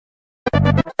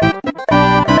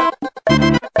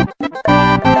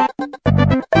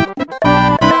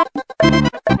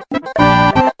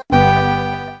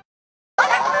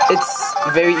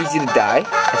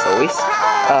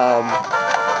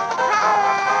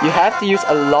you have to use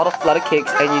a lot of flutter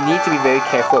kicks, and you need to be very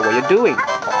careful what you're doing.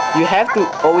 You have to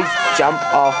always jump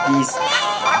off these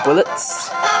bullets,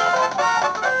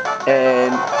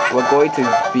 and we're going to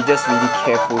be just really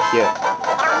careful here.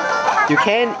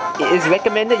 It is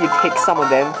recommended you take some of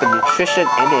them for nutrition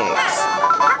and eggs.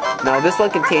 Now this one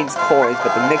contains coins,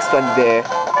 but the next one there,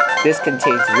 this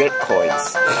contains red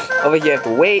coins. Over here you have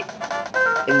to wait,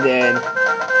 and then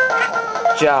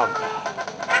jump.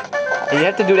 And you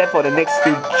have to do that for the next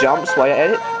few jumps while you're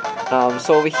at it.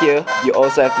 So over here, you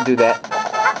also have to do that.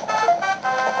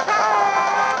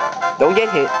 Don't get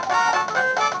hit.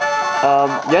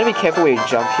 You gotta be careful when you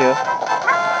jump here.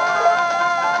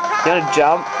 You gotta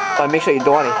jump, but make sure you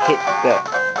don't want to hit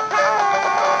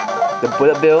the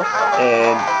bullet bill.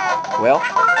 And well,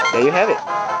 there you have it.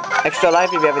 Extra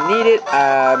life if you ever need it.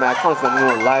 My account's not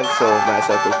running live, so might as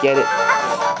well go get it.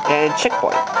 And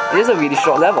checkpoint. It is a really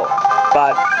short level,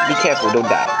 but be careful, don't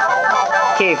die.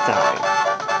 Cave time.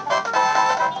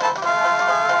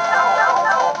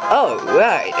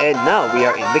 Alright, and now we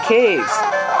are in the caves.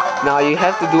 Now you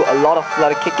have to do a lot of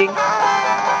flutter kicking,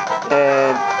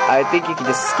 and I think you can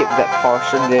just skip that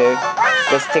portion there.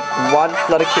 Just take one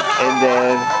flutter kick and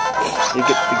then you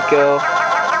get to go.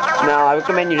 Now I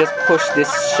recommend you just push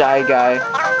this shy guy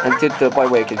until to the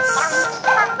point where you can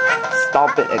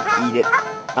stomp it and eat it.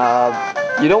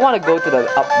 You don't want to go to the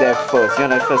up there first. You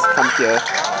want to first come here,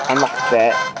 unlock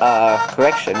that.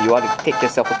 Correction, you want to take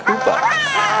yourself a Koopa.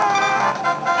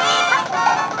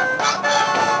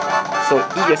 So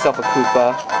eat yourself a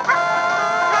Koopa.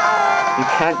 You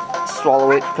can't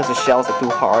swallow it because the shells are too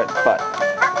hard, but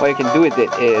what you can do with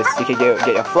it is you can get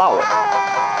your flower.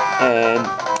 And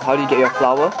how do you get your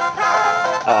flower?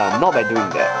 Not by doing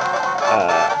that.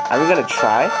 I'm gonna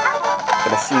try.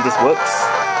 Gonna see if this works.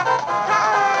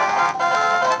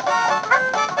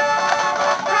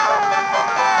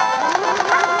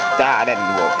 That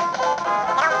didn't work.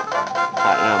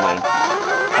 Never mind.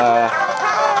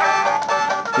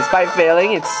 Despite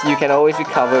failing, you can always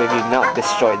recover if you've not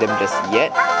destroyed them just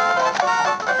yet.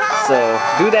 So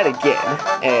do that again,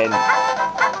 and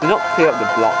do not clear up the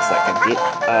blocks like I did.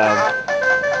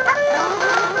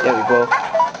 There we go.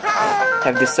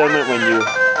 Have discernment when you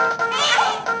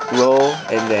roll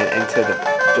and then enter the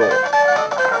door.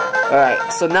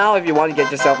 Alright, so now if you want to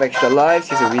get yourself extra lives,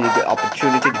 here's a really good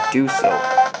opportunity to do so.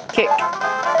 Kick.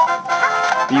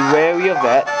 Be wary of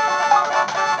that.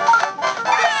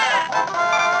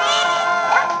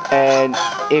 And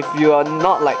if you are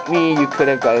not like me, you could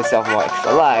have got yourself more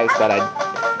extra lives, but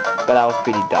I was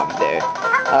pretty dumb there.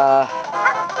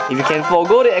 If you can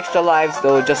forego the extra lives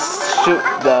though, just shoot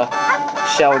the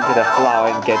shell into the flower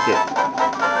and get it.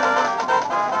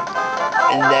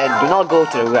 And then do not go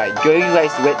to the right. Going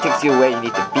right takes you where you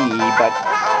need to be, but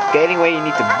getting where you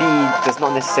need to be does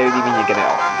not necessarily mean you're gonna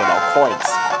get all coins.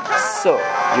 So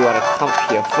you wanna come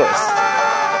here first.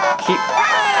 Keep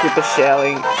Koopa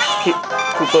shelling, keep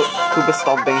Koopa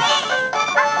stomping.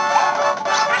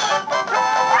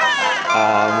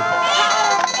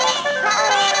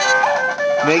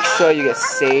 Make sure you get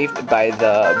saved by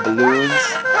the balloons.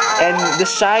 And the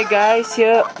shy guys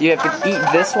here, you have to eat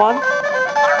this one.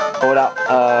 Hold up.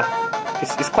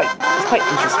 It's quite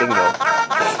interesting though.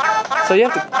 So you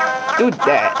have to do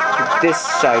that with this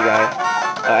shy guy.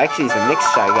 Actually, it's the next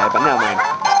shy guy, but never mind.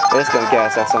 We're just gonna get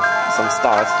ourselves some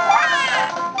stars.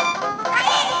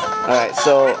 Alright,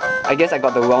 so I guess I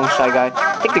got the wrong shy guy.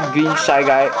 Take the green shy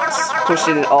guy, push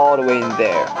it all the way in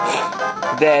there.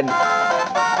 Then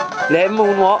let him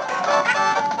moonwalk,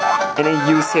 and then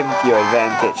use him to your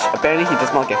advantage. Apparently he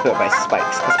does not get hurt by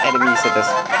spikes, because enemies are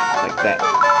just like that.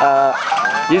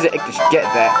 Use the egg to get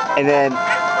that, and then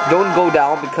don't go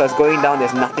down, because going down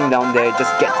there's nothing down there.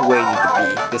 Just get to where you need to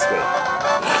be, this way.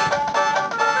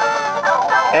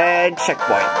 And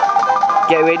checkpoint.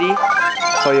 Get ready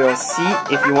for your seat.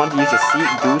 If you want to use your seat,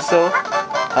 do so.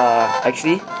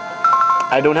 Actually,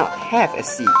 I do not have a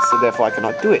seat, so therefore I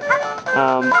cannot do it.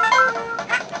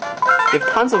 You have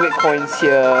tons of red coins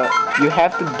here. You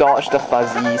have to dodge the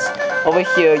fuzzies. Over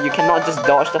here, you cannot just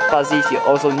dodge the fuzzies. You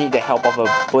also need the help of a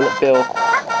bullet bill.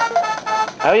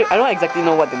 I don't exactly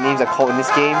know what the names are called in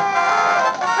this game.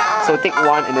 So take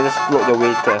one and then just float your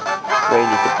way to where you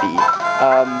need to be.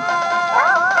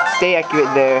 Stay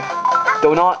accurate there.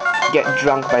 Do not get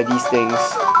drunk by these things.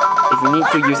 If you need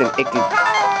to use an egg to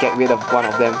get rid of one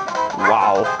of them,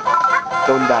 wow.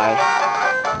 Don't die.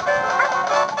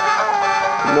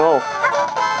 No.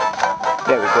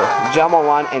 There we go. Jump on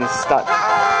one and start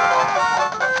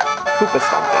Koopa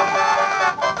stomping.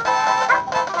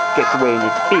 Get to where you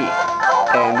need to be.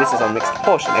 And this is our next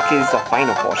portion. Actually, this is our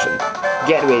final portion.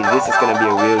 Get ready. This is gonna be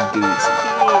a real doozy.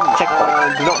 Checkpoint.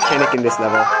 do not panic in this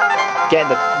level. Get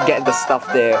the stuff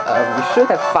there. You should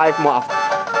have 5 more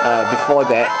before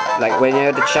that. Like when you're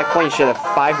at the checkpoint, you should have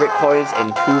 5 red coins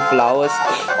and 2 flowers.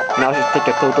 Now you should take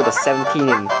a total of 17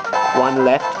 and 1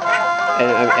 left,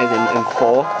 and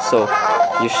 4. So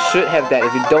you should have that.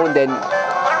 If you don't, then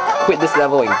quit this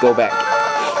level and go back.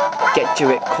 Get your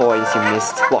red coins you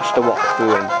missed. Watch the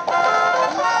walkthrough and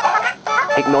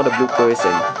ignore the bloopers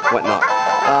and whatnot.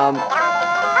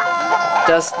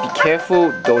 Just be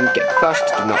careful. Don't get crushed.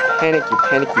 Do not panic. You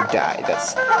panic, you die.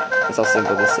 That's how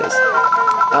simple this is.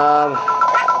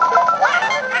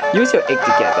 Use your egg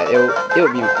to get that.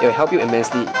 It'll help you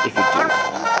immensely if you do.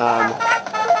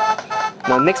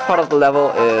 Now, next part of the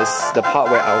level is the part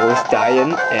where I always die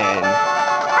in, and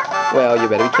well, you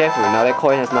better be careful. Now that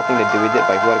coin has nothing to do with it,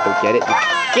 but if you want to go get it, you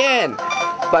can.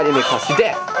 But it may cost you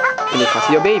death. It may cost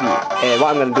you your baby. And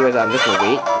what I'm gonna do is I'm just gonna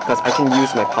wait, because I can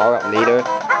use my power up later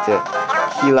to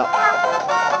heal up.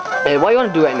 And what you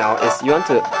want to do right now is you want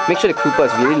to make sure the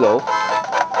Koopa is really low.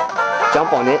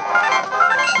 Jump on it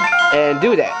and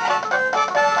do that.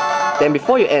 Then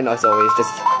before you end, as always,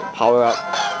 just power up.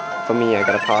 For me, I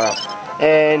gotta power up.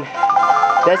 And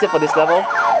that's it for this level.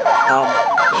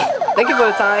 Thank you for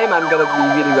the time. I'm gonna be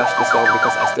really rushed this one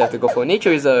because I still have to go for a nature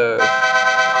reserve,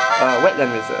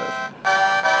 wetland reserve.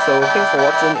 So thanks for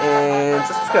watching and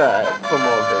subscribe for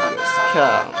more videos to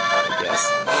come. I guess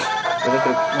we're just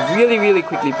gonna really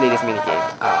quickly play this minigame.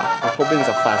 I'm hoping it's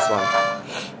a fast one.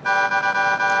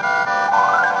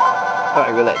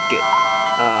 Alright, we're good.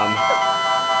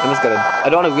 I'm just gonna. I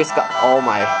don't want to risk up all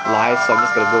my lives, so I'm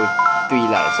just gonna go with 3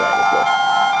 lives. Alright, let's go.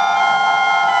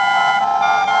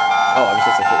 Oh, I'm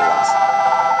supposed to hit it once.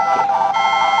 Okay.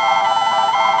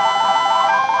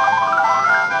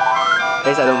 At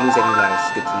least I don't lose any lives.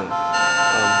 Good to know.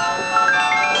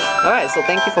 Alright, so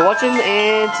thank you for watching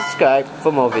and subscribe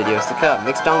for more videos to come.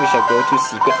 Next time we shall go to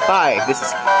Secret 5.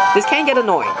 This can get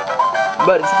annoying,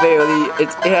 but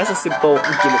it has a simple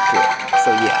gimmick to it. So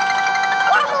yeah.